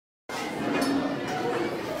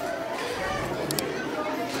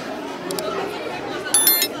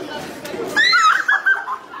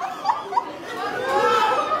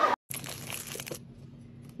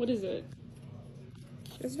What is it?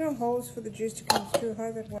 There's no holes for the juice to come through.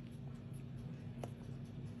 How that works?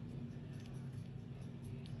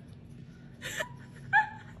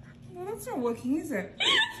 Well, that's not working, is it?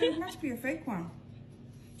 So it must be a fake one.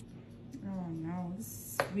 Oh no, this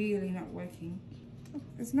is really not working.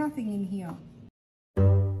 There's nothing in here.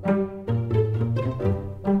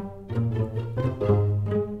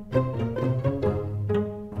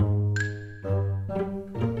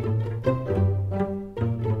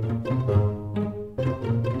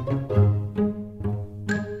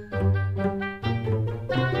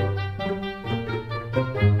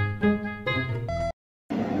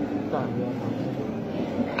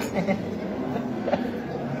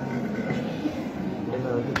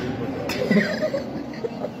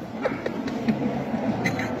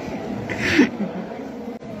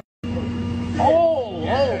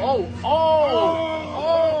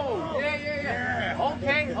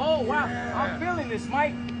 Okay. Oh, wow. I'm feeling this,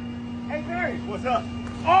 Mike. Hey, Barry. What's up?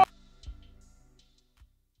 Oh!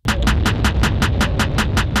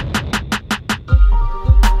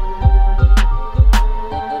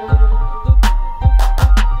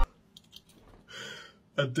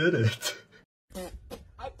 I did it.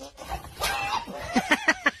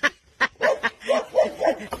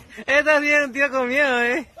 Esta tiene un tío con miedo,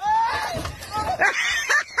 ¿eh?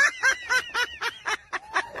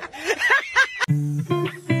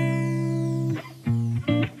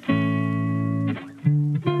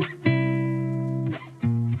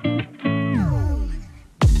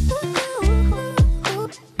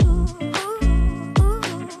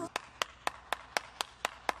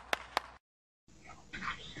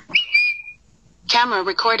 Camera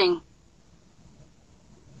recording.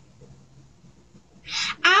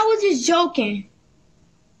 I was just joking.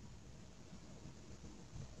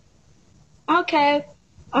 Okay.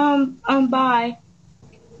 Bye.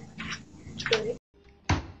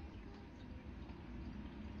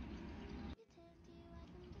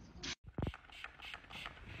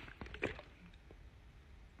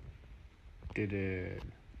 Did it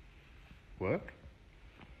work?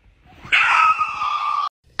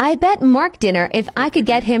 I bet Mark dinner if I could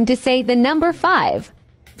get him to say the number 5.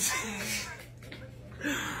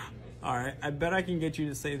 Alright, I bet I can get you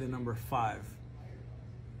to say the number 5.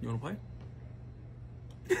 You wanna play?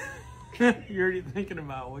 You're already thinking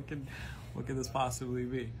about what could this possibly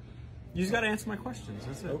be. You just gotta answer my questions,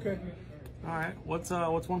 that's it. Okay. Alright, what's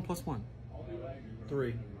 1 plus 1?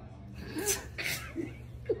 3. You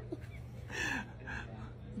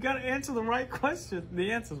gotta answer the right question.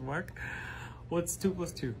 The answers, Mark. What's 2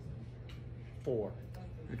 plus 2? 4.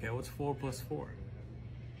 Okay, what's 4 plus 4?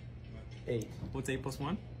 8. What's 8 plus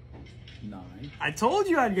 1? 9. I told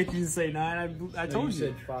you I'd get you to say 9. I told you.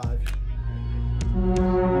 You said 5.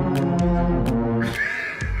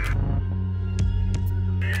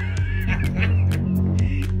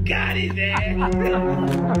 Got it there.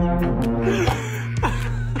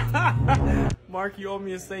 Mark, you owe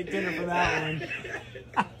me a steak dinner for that one.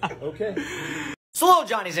 Okay. So little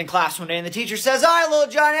Johnny's in class one day and the teacher says, "All right,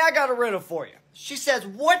 little Johnny, I got a riddle for you." She says,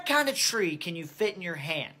 "What kind of tree can you fit in your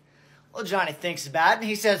hand?" Little Johnny thinks about it and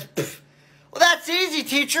he says, "Well, that's easy,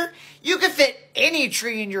 teacher. You can fit any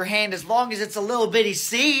tree in your hand as long as it's a little bitty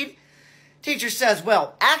seed." Teacher says,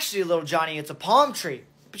 "Well, actually, little Johnny, it's a palm tree.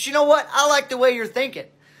 But you know what? I like the way you're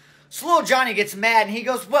thinking." So little Johnny gets mad and he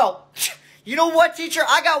goes, "Well, you know what, teacher?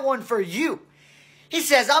 I got one for you." He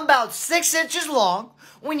says, "I'm about 6 inches long.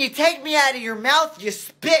 When you take me out of your mouth, you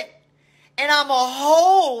spit. And I'm a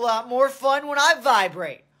whole lot more fun when I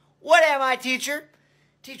vibrate. What am I, teacher?"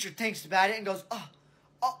 Teacher thinks about it and goes,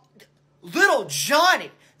 "Little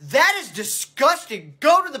Johnny, that is disgusting.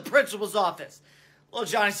 Go to the principal's office." Little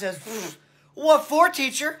Johnny says, "What for,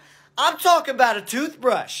 teacher? I'm talking about a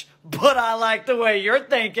toothbrush. But I like the way you're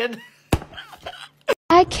thinking."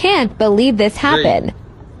 I can't believe this happened.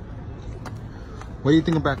 What do you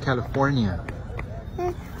think about California?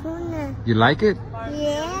 You like it?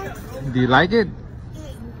 Yeah. Do you like it?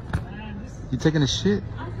 You taking a shit?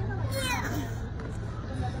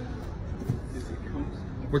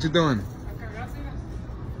 What you doing?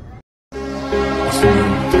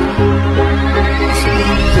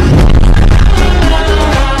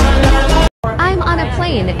 I'm on a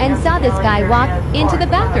plane and saw this guy walk into the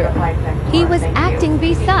bathroom. He was acting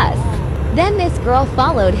be sus. Then this girl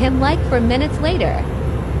followed him like 4 minutes later.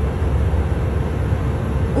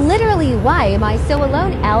 Literally, why am I so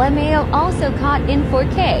alone? LMAO also caught in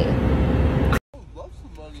 4K. Love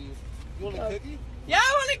somebody. You want a cookie? Yeah,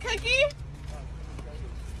 I want a cookie.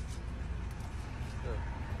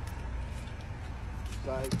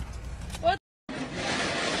 Guys. What?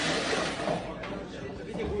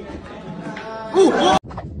 Ooh,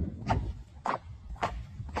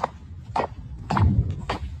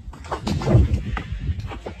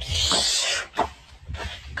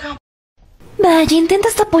 Vaya,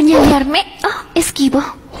 intentas apuñalarme. Oh, esquivo.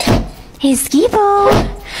 Esquivo.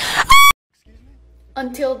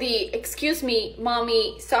 Until the excuse me,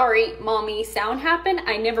 mommy, sorry, mommy sound happened,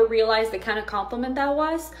 I never realized the kind of compliment that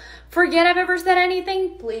was. Forget I've ever said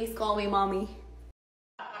anything. Please call me mommy.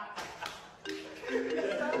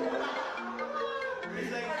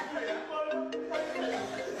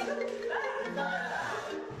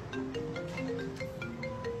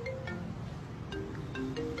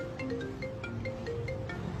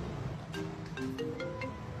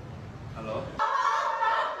 Hello?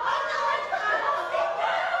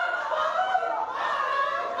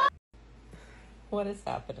 What is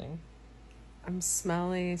happening? I'm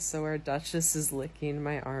smelly, so our Duchess is licking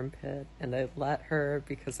my armpit, and I let her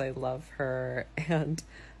because I love her, and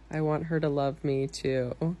I want her to love me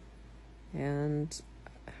too. And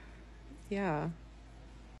yeah.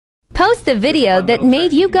 Post a video that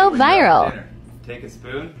made you go viral. Take a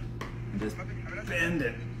spoon and just bend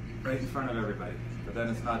it right in front of everybody. But then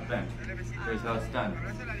it's not bent. Here's how it's done.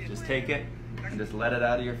 Just take it and just let it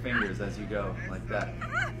out of your fingers as you go, like that.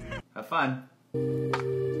 Have fun.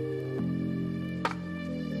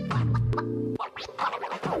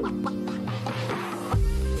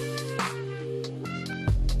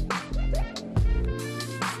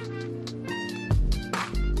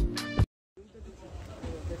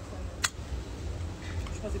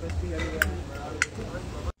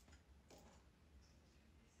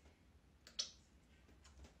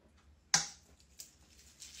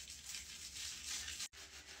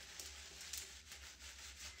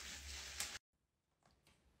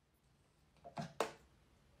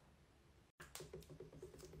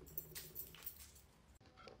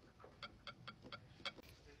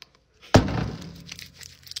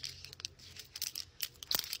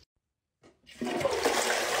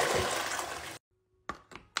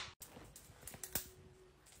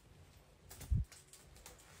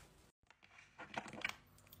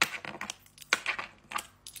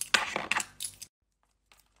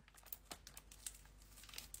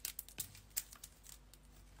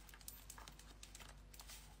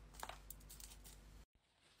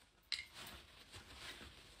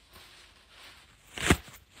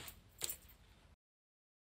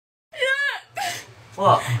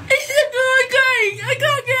 What? It's stuck to my cake! I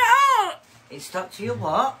can't get out! It's stuck to your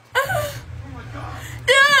what?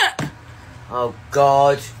 Yeah! Oh,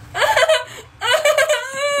 God.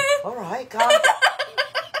 Alright, calm.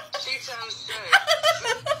 She sounds safe.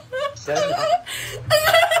 Don't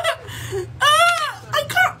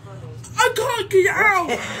I can't get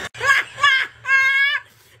out!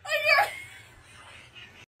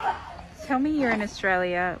 Tell me you're in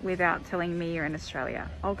Australia without telling me you're in Australia.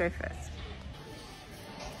 I'll go first.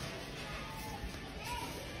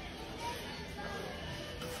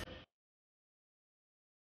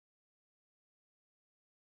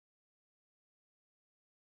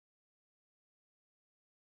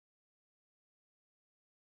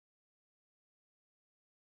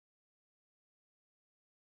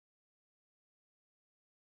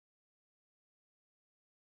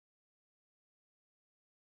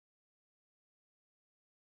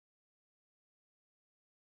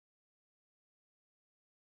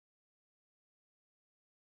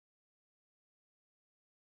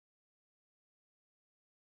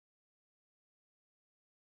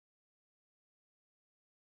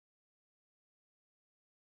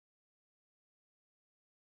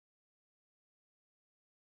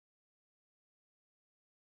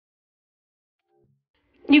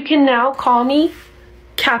 You can now call me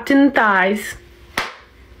Captain Thighs.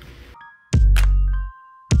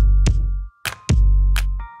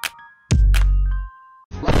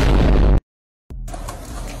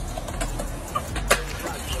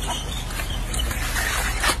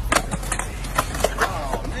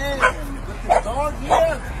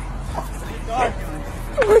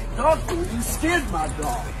 Dog food, you scared my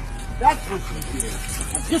dog. That's what you did.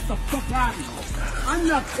 Now get the fuck out of here. I'm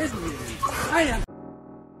not kidding you. I am.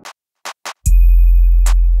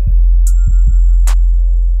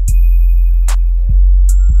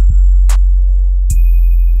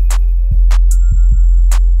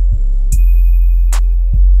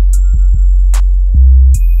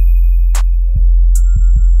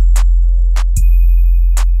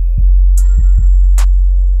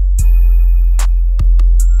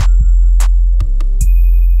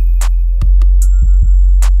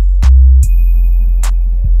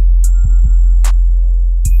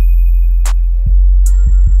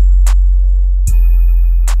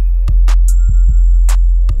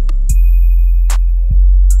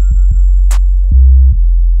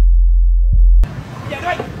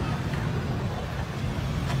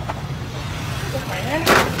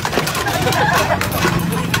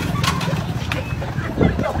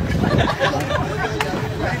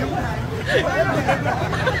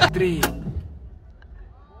 3.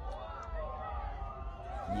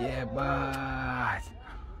 Yeah, bye.